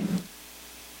 can they?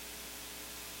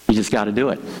 You just got to do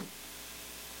it.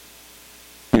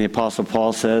 And the Apostle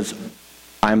Paul says,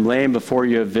 I'm laying before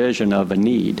you a vision of a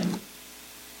need.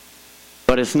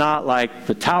 But it's not like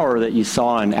the tower that you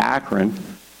saw in Akron,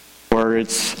 where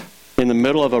it's in the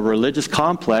middle of a religious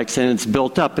complex and it's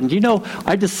built up. And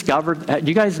I discovered, do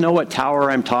you guys know what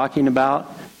tower I'm talking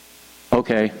about?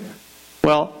 Okay.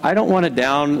 Well, I don't want to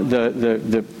down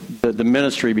the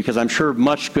ministry because I'm sure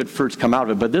much good fruits come out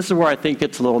of it. But this is where I think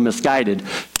it's a little misguided.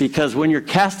 Because when you're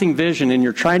casting vision and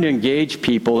you're trying to engage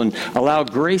people and allow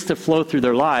grace to flow through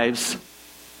their lives,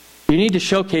 you need to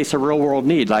showcase a real-world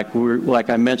need, like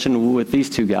I mentioned with these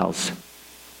two gals.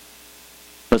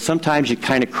 But sometimes you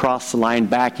kind of cross the line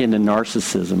back into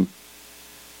narcissism,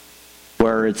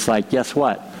 where it's like, guess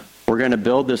what? We're going to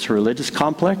build this religious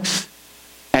complex,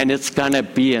 and it's going to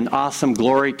be an awesome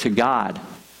glory to God.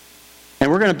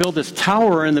 And we're going to build this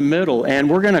tower in the middle, and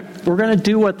we're going to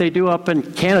do what they do up in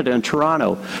Canada, in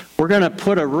Toronto. We're going to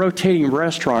put a rotating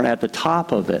restaurant at the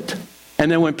top of it. And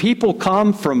then when people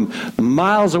come from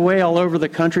miles away all over the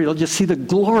country, they'll just see the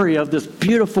glory of this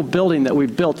beautiful building that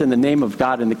we've built in the name of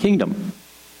God in the kingdom.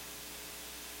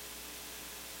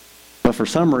 But for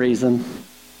some reason,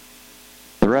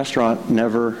 the restaurant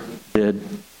never did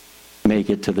make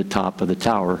it to the top of the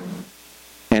tower.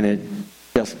 And it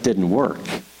just didn't work.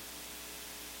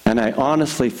 And I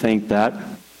honestly think that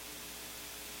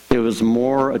it was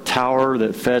more a tower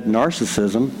that fed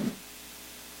narcissism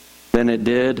than it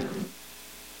did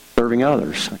serving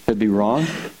others. I could be wrong.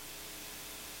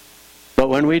 But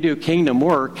when we do kingdom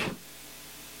work,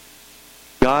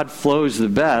 God flows the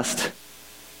best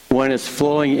when it's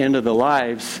flowing into the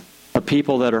lives of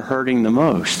people that are hurting the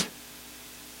most.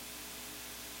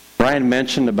 Brian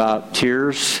mentioned about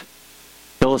tears.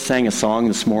 Phyllis sang a song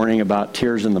this morning about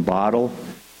tears in the bottle.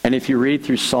 And if you read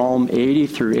through Psalm 80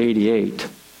 through 88,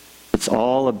 it's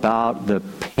all about the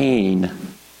pain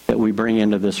that we bring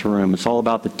into this room. It's all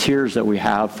about the tears that we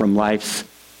have from life's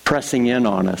pressing in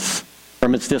on us,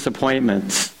 from its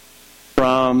disappointments,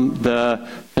 from the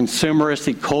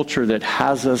consumeristic culture that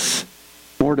has us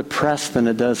more depressed than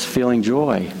it does feeling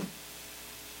joy,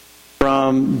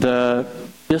 from the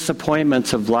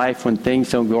disappointments of life when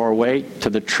things don't go our way, to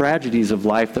the tragedies of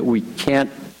life that we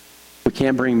can't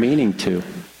bring meaning to.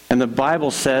 And the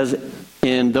Bible says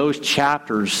in those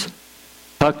chapters,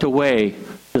 tucked away,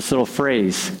 this little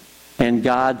phrase, and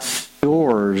God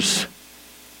stores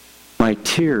my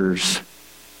tears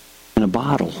in a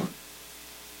bottle.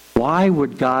 Why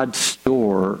would God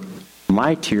store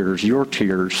my tears, your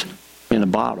tears, in a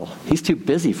bottle? He's too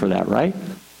busy for that, right?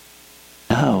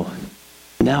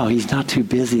 No, he's not too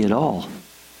busy at all.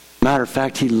 Matter of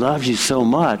fact, he loves you so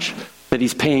much that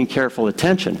he's paying careful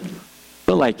attention.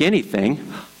 But like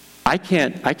anything, I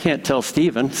can't tell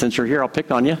Stephen, since you're here, I'll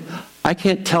pick on you. I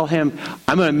can't tell him,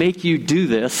 I'm going to make you do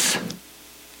this.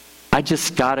 I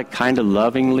just got to kind of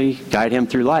lovingly guide him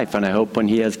through life. And I hope when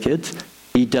he has kids,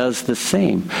 he does the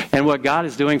same. And what God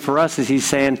is doing for us is he's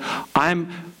saying,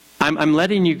 I'm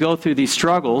letting you go through these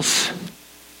struggles,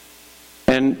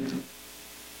 and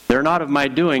they're not of my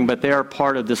doing, but they are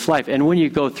part of this life. And when you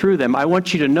go through them, I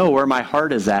want you to know where my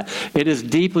heart is at. It is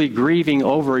deeply grieving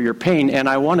over your pain, and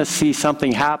I want to see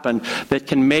something happen that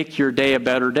can make your day a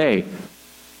better day.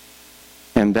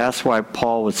 And that's why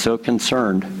Paul was so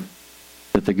concerned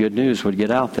that the good news would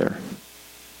get out there.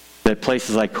 That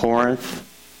places like Corinth,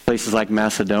 places like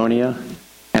Macedonia,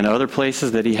 and other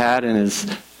places that he had in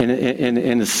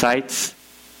his sights,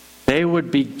 they would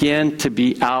begin to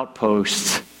be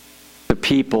outposts to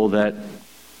people that,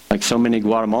 like so many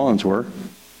Guatemalans were,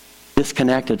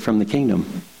 disconnected from the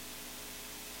kingdom,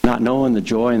 not knowing the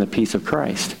joy and the peace of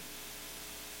Christ.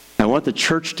 I want the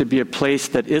church to be a place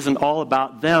that isn't all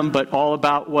about them, but all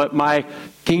about what my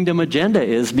kingdom agenda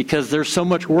is, because there's so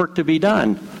much work to be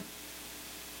done.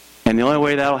 And the only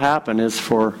way that'll happen is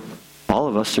for all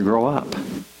of us to grow up.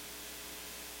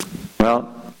 Well,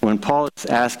 when Paul is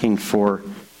asking for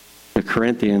the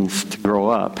Corinthians to grow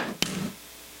up,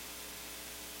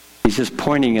 he's just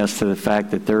pointing us to the fact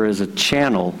that there is a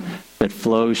channel that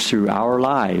flows through our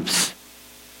lives,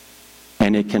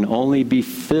 and it can only be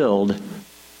filled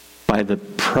by the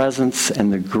presence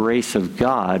and the grace of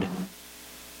God,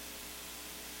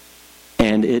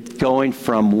 and it going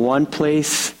from one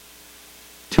place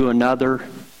to another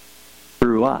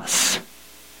through us.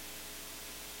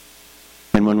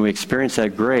 And when we experience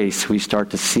that grace, we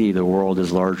start to see the world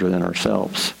is larger than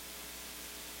ourselves.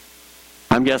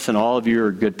 I'm guessing all of you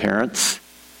are good parents,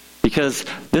 because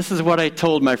this is what I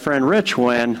told my friend Rich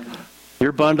when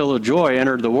your bundle of joy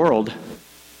entered the world.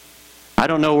 I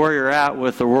don't know where you're at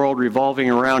with the world revolving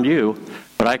around you,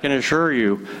 but I can assure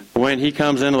you, when he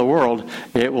comes into the world,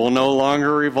 it will no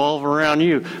longer revolve around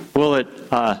you. Will it?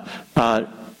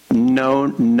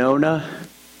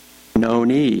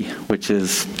 Noni, which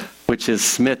is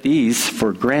Smithese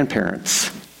for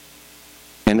grandparents.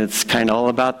 And it's kind of all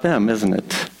about them, isn't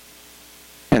it?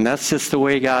 And that's just the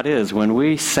way God is. When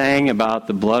we sang about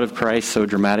the blood of Christ so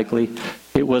dramatically,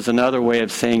 it was another way of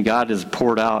saying God has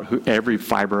poured out every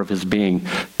fiber of his being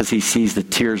as he sees the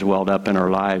tears welled up in our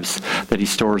lives that he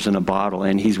stores in a bottle.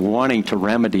 And he's wanting to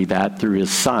remedy that through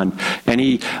his Son. And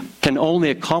he can only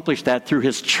accomplish that through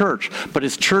his church. But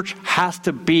his church has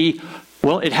to be,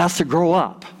 well, it has to grow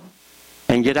up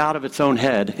and get out of its own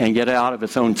head and get out of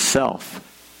its own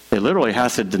self. It literally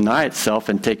has to deny itself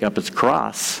and take up its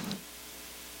cross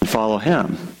and follow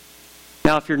him.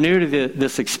 Now, if you're new to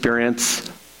this experience,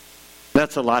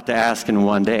 that's a lot to ask in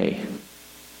one day.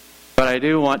 But I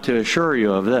do want to assure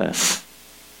you of this.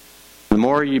 The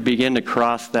more you begin to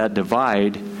cross that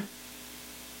divide,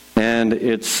 and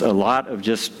it's a lot of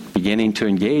just beginning to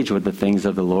engage with the things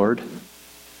of the Lord,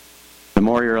 the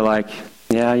more you're like,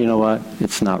 yeah, you know what?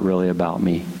 It's not really about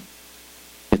me.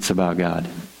 It's about God.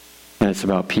 And it's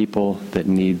about people that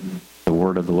need the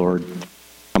word of the Lord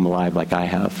come alive like I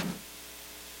have.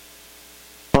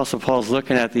 Apostle Paul's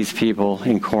looking at these people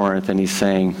in Corinth and he's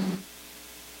saying,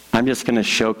 I'm just going to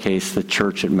showcase the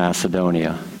church at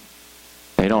Macedonia.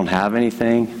 They don't have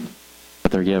anything,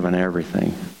 but they're given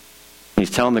everything. He's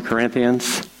telling the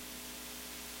Corinthians,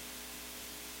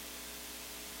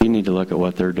 you need to look at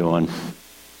what they're doing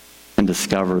and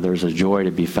discover there's a joy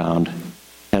to be found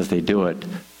as they do it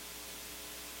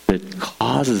that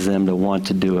causes them to want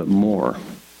to do it more.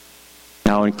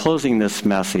 Now, in closing this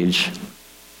message,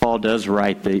 Paul does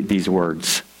write these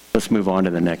words. Let's move on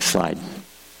to the next slide.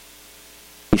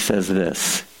 He says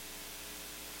this.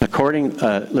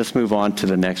 let's move on to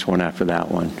the next one after that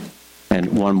one.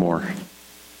 And one more.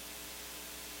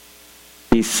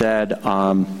 He said,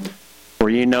 for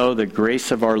you know the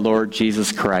grace of our Lord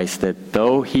Jesus Christ, that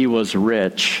though he was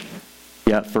rich,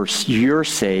 yet for your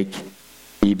sake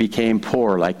he became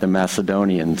poor like the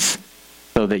Macedonians,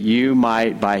 so that you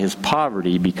might by his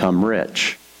poverty become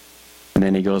rich. And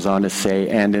then he goes on to say,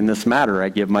 and in this matter I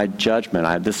give my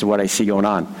judgment. This is what I see going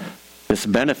on. This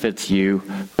benefits you,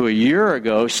 who a year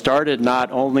ago started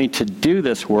not only to do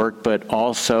this work, but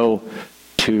also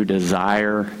to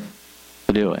desire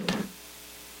to do it.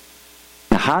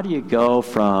 Now, how do you go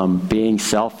from being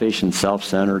selfish and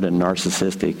self-centered and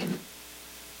narcissistic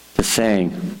to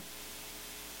saying,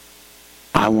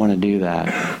 I want to do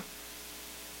that?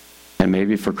 And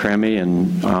maybe for Kremi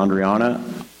and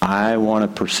Andriana, I want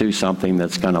to pursue something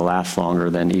that's going to last longer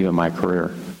than even my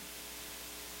career.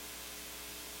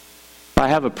 I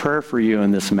have a prayer for you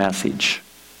in this message.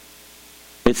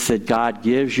 It's that God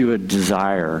gives you a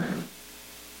desire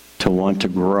to want to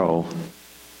grow,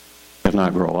 if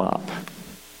not grow up.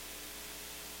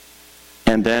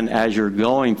 And then as you're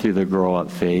going through the grow up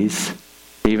phase,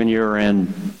 even you're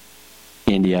in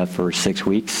India for 6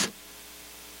 weeks,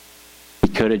 he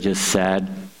could have just said,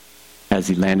 as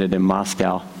he landed in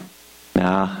Moscow,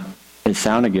 nah, it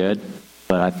sounded good,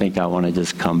 but I think I want to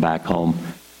just come back home.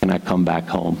 And I come back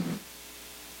home.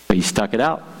 But he stuck it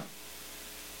out.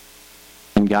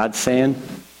 And God's saying,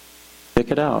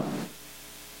 stick it out.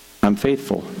 I'm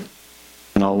faithful.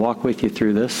 And I'll walk with you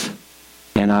through this.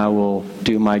 And I will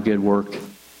do my good work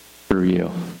through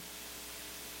you.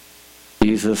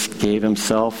 Jesus gave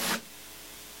himself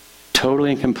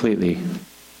totally and completely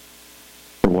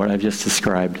for what I've just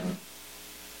described,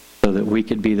 so that we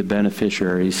could be the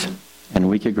beneficiaries and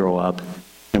we could grow up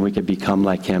and we could become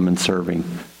like him in serving.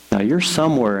 Now you're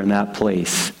somewhere in that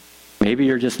place. Maybe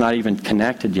you're just not even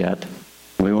connected yet.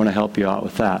 We want to help you out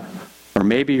with that. Or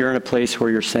maybe you're in a place where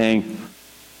you're saying,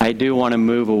 I do want to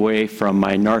move away from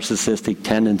my narcissistic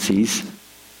tendencies,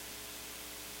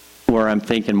 where I'm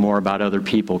thinking more about other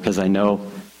people because I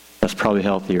know that's probably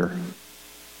healthier.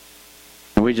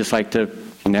 And we just like to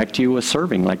connect you with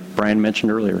serving, like Brian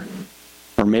mentioned earlier.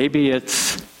 Or maybe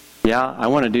it's, I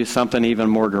want to do something even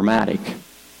more dramatic.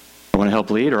 I want to help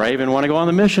lead, or I even want to go on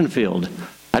the mission field.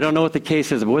 I don't know what the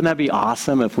case is, but wouldn't that be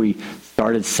awesome if we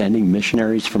started sending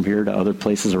missionaries from here to other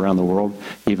places around the world,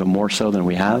 even more so than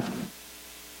we have?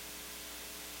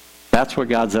 That's what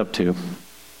God's up to.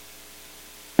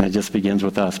 And it just begins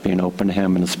with us being open to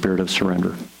him in a spirit of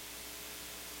surrender.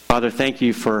 Father, thank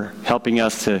you for helping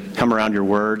us to come around your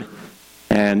word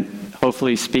and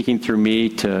hopefully speaking through me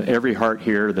to every heart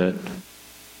here, that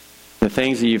the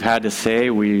things that you've had to say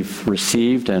we've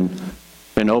received and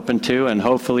been open to and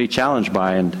hopefully challenged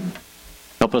by. And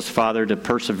help us, Father, to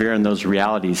persevere in those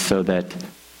realities so that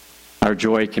our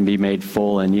joy can be made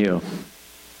full in you.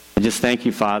 I just thank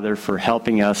you, Father, for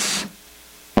helping us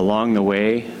along the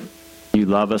way. You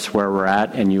love us where we're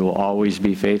at, and you will always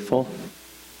be faithful.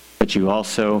 But you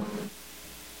also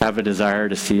have a desire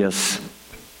to see us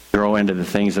grow into the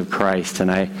things of Christ.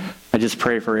 And I just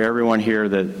pray for everyone here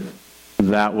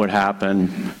that would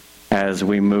happen as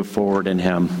we move forward in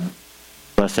him.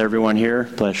 Bless everyone here.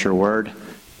 Bless your word.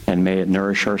 And may it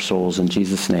nourish our souls. In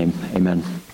Jesus' name, amen.